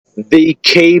The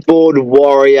keyboard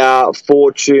warrior,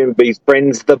 Fortune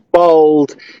befriends the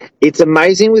bold. It's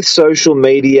amazing with social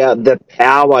media the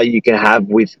power you can have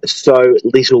with so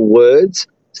little words.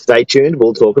 Stay tuned,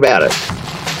 we'll talk about it.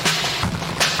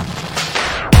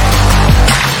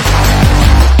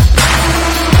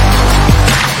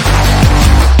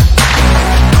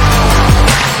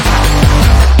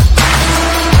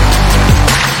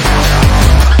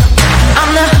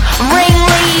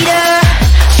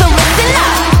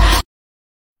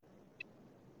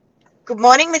 Good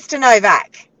morning, Mr.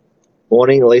 Novak.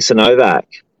 Morning, Lisa Novak.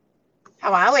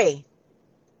 How are we?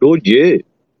 Good, you?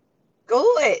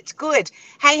 Good.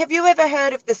 Hey, have you ever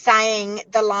heard of the saying,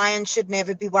 the lion should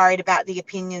never be worried about the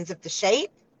opinions of the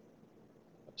sheep?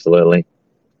 Absolutely.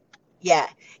 Yeah,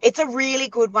 it's a really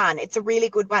good one.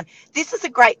 This is a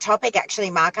great topic,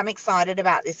 actually, Mark. I'm excited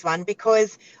about this one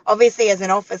because obviously as an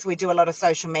office, we do a lot of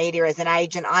social media. As an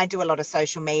agent, I do a lot of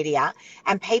social media.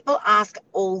 And people ask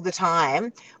all the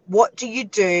time, what do you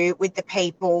do with the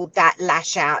people that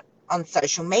lash out on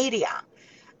social media?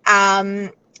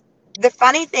 The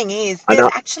funny thing is, there's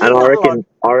actually not a lot.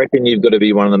 I reckon you've got to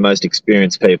be one of the most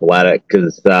experienced people at it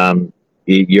because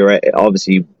you're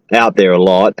obviously out there a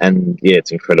lot, and yeah,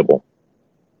 it's incredible.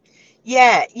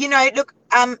 Yeah, look,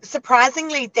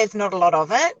 surprisingly, there's not a lot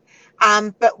of it.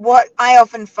 But what I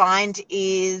often find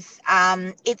is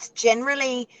it's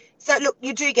generally, so look,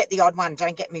 you do get the odd one,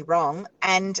 don't get me wrong.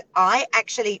 And I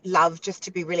actually love just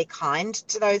to be really kind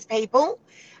to those people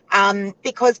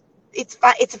because it's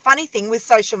a funny thing with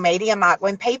social media, Mark,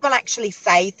 when people actually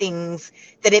say things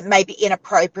that it may be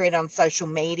inappropriate on social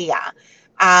media,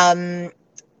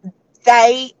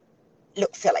 they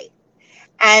look silly.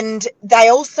 And they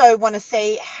also want to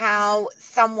see how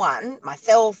someone,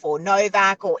 myself or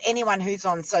Novak or anyone who's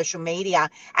on social media,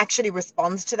 actually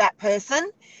responds to that person.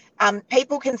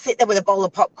 People can sit there with a bowl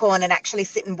of popcorn and actually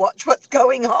sit and watch what's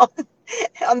going on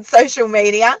social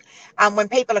media when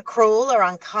people are cruel or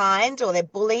unkind or they're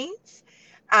bullies.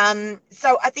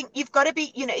 So I think you've got to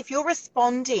be, if you're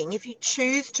responding, if you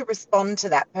choose to respond to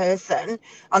that person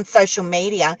on social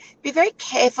media, be very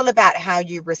careful about how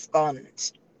you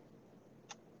respond.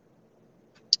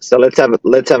 So let's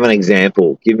have an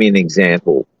example. Give me an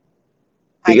example,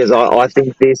 because Okay. I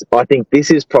think this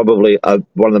is probably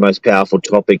one of the most powerful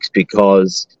topics,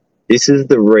 because this is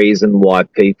the reason why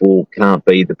people can't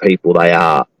be the people they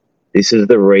are. This is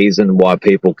the reason why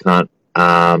people can't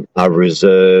are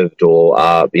reserved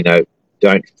or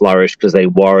don't flourish, because they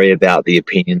worry about the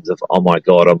opinions of oh my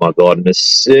god, and as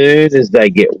soon as they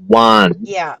get one,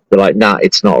 Yeah. they're like, nah,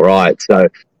 it's not right. So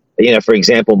for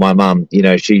example, my mum,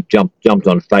 she jumped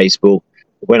on Facebook,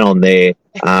 went on there,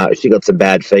 she got some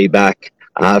bad feedback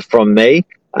from me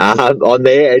on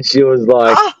there, and she was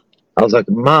like, Oh, I was like,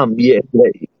 Mum, you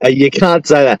can't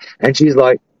say that. And she's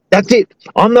like, that's it.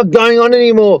 I'm not going on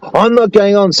anymore. I'm not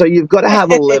going on. So you've got to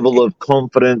have a level of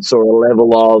confidence or a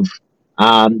level of,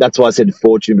 that's why I said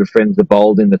Fortune befriends the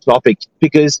bold in the topic,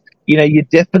 because, you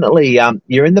definitely,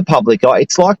 you're in the public eye.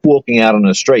 It's like walking out on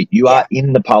a street. You are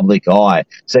in the public eye.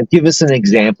 So give us an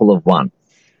example of one.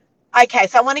 okay,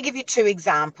 so I want to give you two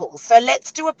examples. So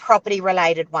let's do a property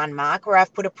related one, Mark, where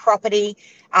I've put a property,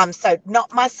 so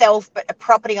not myself, but a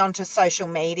property onto social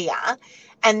media.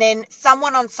 And then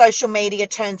someone on social media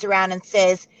turns around and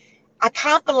says, I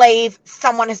can't believe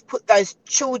someone has put those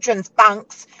children's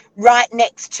bunks right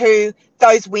next to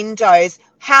those windows.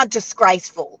 How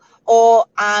disgraceful. Or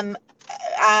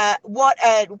what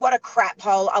a crap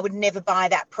hole. I would never buy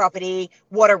that property.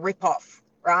 What a ripoff.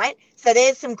 Right? So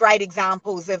there's some great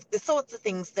examples of the sorts of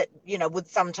things that, would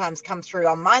sometimes come through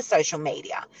on my social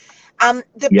media.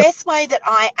 The best way that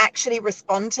I actually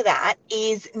respond to that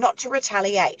is not to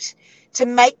retaliate, to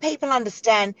make people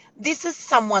understand this is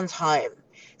someone's home.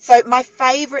 So my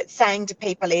favorite saying to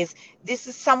people is, this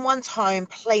is someone's home,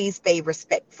 please be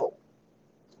respectful.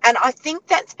 And I think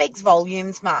that speaks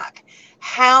volumes, Mark,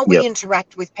 how we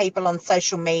interact with people on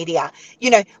social media.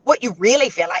 What you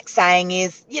really feel like saying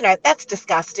is, that's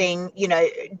disgusting.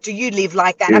 Do you live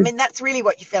like that? I mean, that's really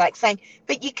what you feel like saying,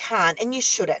 but you can't and you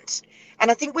shouldn't.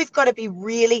 And I think we've got to be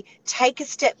really take a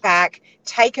step back,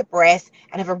 take a breath,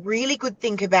 and have a really good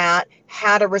think about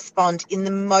how to respond in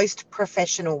the most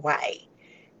professional way,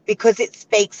 because it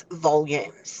speaks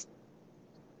volumes.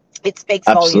 It speaks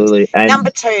Absolutely. volumes.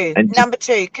 Number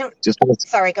two.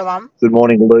 Sorry, go on. Good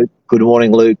morning, Luke. Good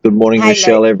morning, Luke. Good morning, Hey,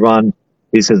 Michelle, Luke. everyone.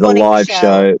 This is Morning, a live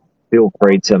Michelle. show. Feel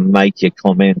free to make your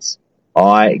comments.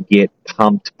 I get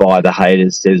pumped by the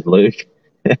haters, says Luke.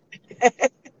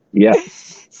 Yeah.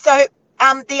 So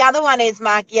the other one is,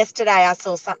 Mark, yesterday I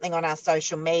saw something on our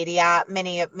social media.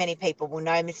 Many people will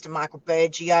know Mr. Michael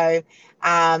Bergio.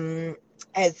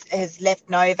 has left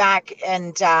Novak,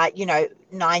 and you know,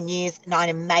 9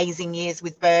 amazing years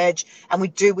with Burge, and we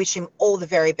do wish him all the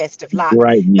very best of luck.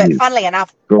 Great But news. funnily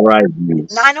enough, Great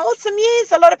news. 9 awesome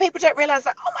years. A lot of people don't realize,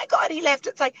 like, oh my God, he left.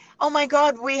 It's like, oh my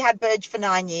God, we had Burge for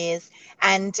 9 years,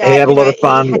 and He had a you lot know, of he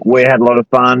fun. had, We had a lot of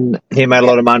fun. He made a yeah,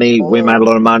 lot of money. We made a oh,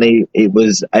 lot of money. It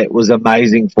was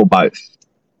amazing for both.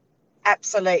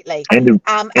 absolutely. Ended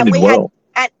And ended we had, well.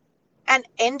 and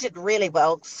ended really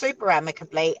well, super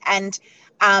amicably. And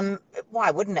why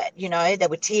wouldn't it? You know, there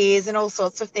were tears and all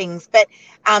sorts of things. But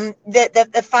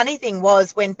the funny thing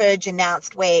was, when Burge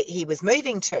announced where he was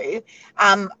moving to,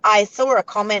 I saw a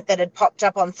comment that had popped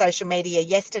up on social media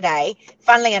yesterday,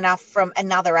 funnily enough, from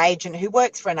another agent who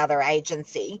works for another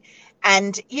agency.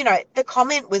 And, you know, the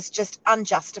comment was just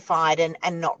unjustified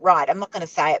and not right. I'm not going to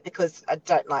say it because I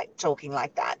don't like talking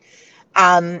like that.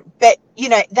 But, you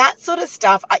know, that sort of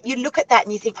stuff, you look at that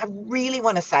and you think, I really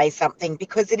want to say something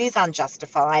because it is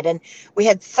unjustified. And we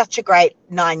had such a great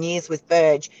 9 years with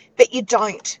Burge, but you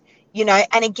don't, you know.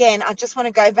 And again, I just want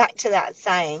to go back to that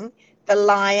saying, the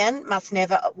lion must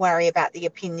never worry about the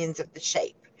opinions of the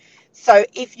sheep. So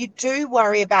if you do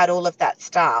worry about all of that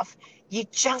stuff, you're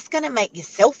just going to make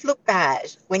yourself look bad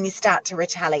when you start to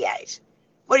retaliate.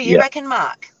 What do you Yeah. reckon,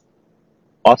 Mark?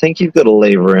 I think you've got to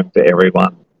leave room for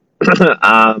everyone.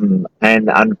 And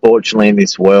unfortunately, in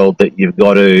this world, that you've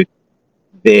got to,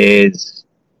 there's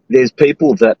there's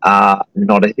people that are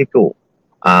not ethical.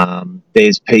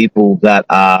 There's people that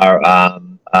are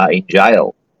in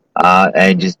jail,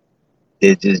 and just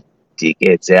there's just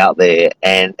dickheads out there.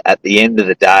 And at the end of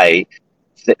the day,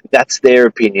 that's their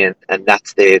opinion, and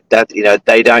that's their that you know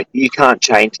they don't. You can't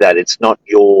change that. It's not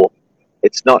your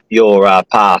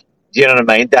path. Do you know what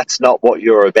I mean? That's not what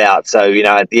you're about. So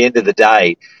at the end of the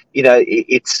day,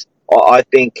 it's. I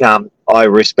think I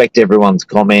respect everyone's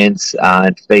comments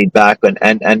and feedback, and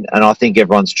I think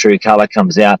everyone's true color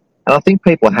comes out. And I think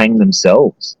people hang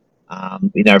themselves,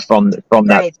 from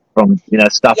that Agreed. from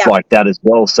stuff Yep. like that as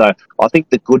well. So I think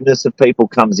the goodness of people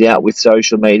comes out with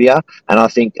social media, and I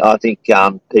think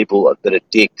people that are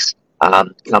dicks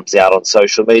comes out on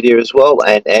social media as well.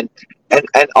 And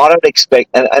I don't expect,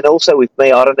 and also with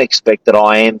me, I don't expect that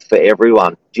I am for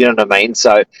everyone. Do you know what I mean?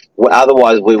 So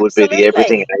otherwise, we would be the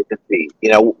everything Absolutely.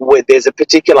 agency. Where there's a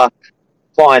particular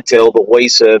clientele that we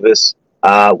service.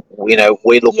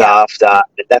 We look Yeah. after.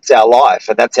 And that's our life,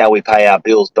 and that's how we pay our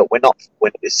bills. But we're not.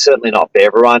 It's certainly not for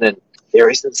everyone, and there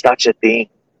isn't such a thing.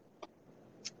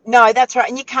 No, that's right.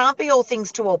 And you can't be all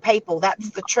things to all people.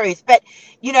 That's the truth. But,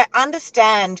 you know,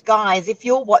 understand, guys, if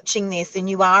you're watching this and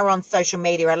you are on social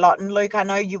media a lot, and Luke, I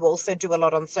know you also do a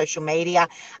lot on social media,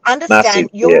 Massive, understand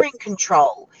yeah, you're in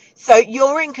control. So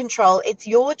you're in control. It's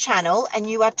your channel and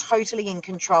you are totally in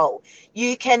control.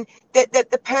 You can,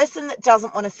 the person that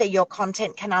doesn't want to see your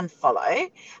content can unfollow.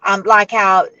 Like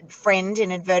our friend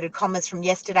in inverted commas from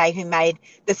yesterday who made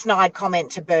the snide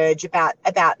comment to Burge about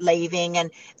leaving,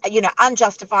 and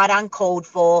unjustified, uncalled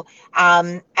for,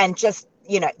 and just,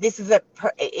 this is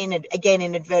again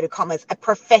in inverted commas, a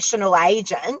professional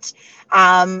agent.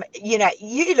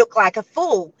 You look like a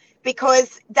fool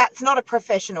because that's not a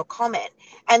professional comment.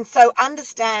 And so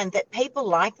understand that people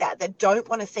like that don't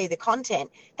want to see the content,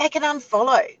 they can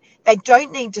unfollow. They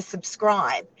don't need to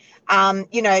subscribe.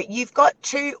 You've got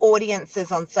two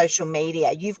audiences on social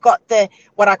media. You've got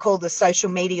what I call the social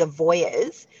media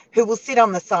voyeurs, who will sit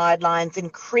on the sidelines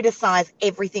and criticize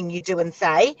everything you do and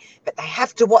say, but they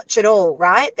have to watch it all,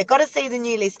 right? They've got to see the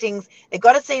new listings, they've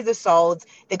got to see the solds,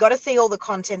 they've got to see all the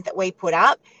content that we put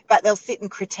up, but they'll sit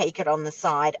and critique it on the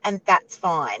side, and that's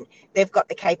fine. They've got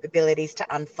the capabilities to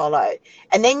unfollow.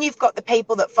 And then you've got the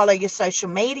people that follow your social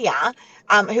media,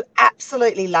 who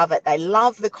absolutely love it. They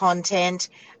love the content,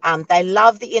 they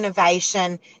love the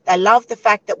innovation, they love the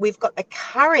fact that we've got the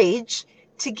courage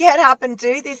to get up and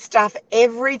do this stuff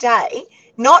every day,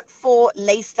 not for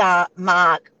Lisa,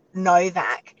 Mark,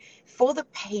 Novak, for the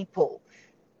people.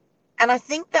 And I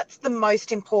think that's the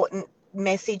most important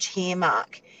message here,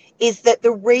 Mark, is that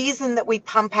the reason that we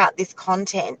pump out this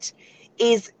content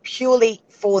is purely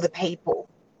for the people.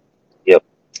 yep.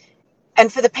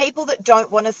 And for the people that don't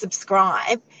want to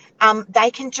subscribe, they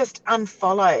can just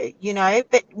unfollow,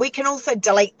 but we can also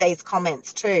delete these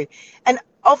comments too. And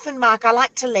often, Mark, I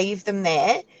like to leave them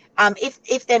there,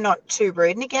 if they're not too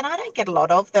rude. And again, I don't get a lot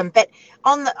of them, but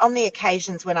on the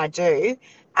occasions when I do,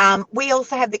 we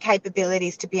also have the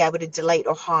capabilities to be able to delete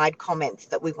or hide comments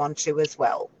that we want to as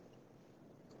well.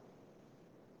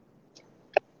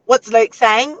 What's Luke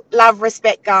saying? Love,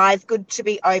 respect, guys. Good to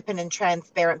be open and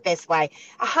transparent. Best way.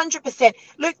 100%.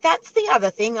 Luke, that's the other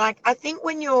thing. Like, I think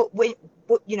when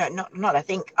not I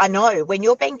think, I know, when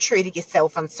you're being true to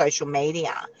yourself on social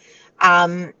media,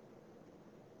 um,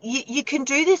 you can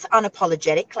do this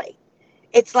unapologetically.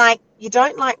 It's like, you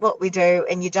don't like what we do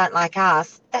and you don't like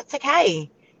us. That's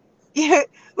okay. We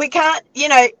can't,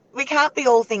 we can't be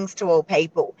all things to all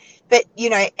people. But,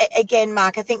 again,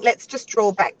 Mark, I think let's just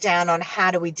draw back down on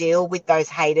how do we deal with those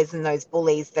haters and those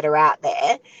bullies that are out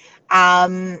there,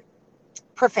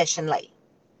 professionally.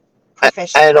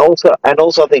 And also, I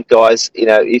think, guys,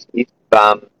 if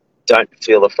don't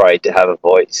feel afraid to have a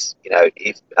voice.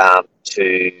 If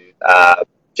to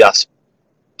just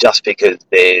because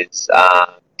there's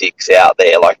dicks out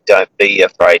there, like, don't be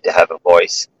afraid to have a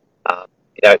voice.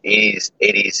 It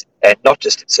is, and not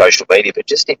just in social media, but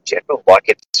just in general. Like,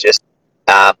 it's just,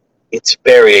 it's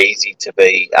very easy to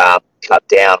be cut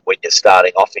down when you're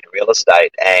starting off in real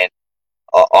estate, and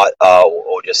or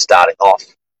just starting off.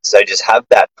 So just have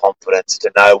that confidence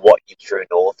to know what your true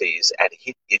north is, and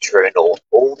hit your true north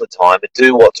all the time, and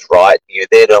do what's right. You're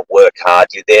there to work hard.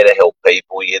 You're there to help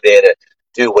people. You're there to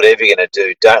do whatever you're going to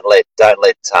do. Don't let the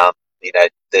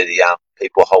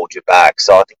people hold you back.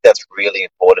 So I think that's really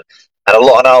important. And I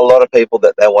know a lot of people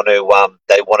that they want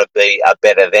to be a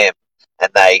better them,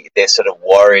 and they're sort of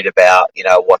worried about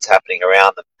what's happening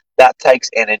around them. That takes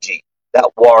energy. That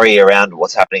worry around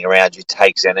what's happening around you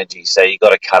takes energy, so you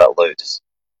got to cut it loose.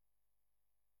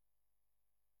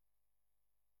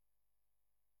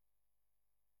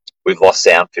 We've lost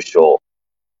sound for sure.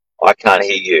 I can't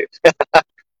hear you.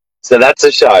 So that's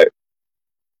a show.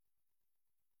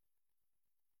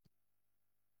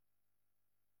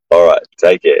 All right,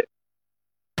 take care.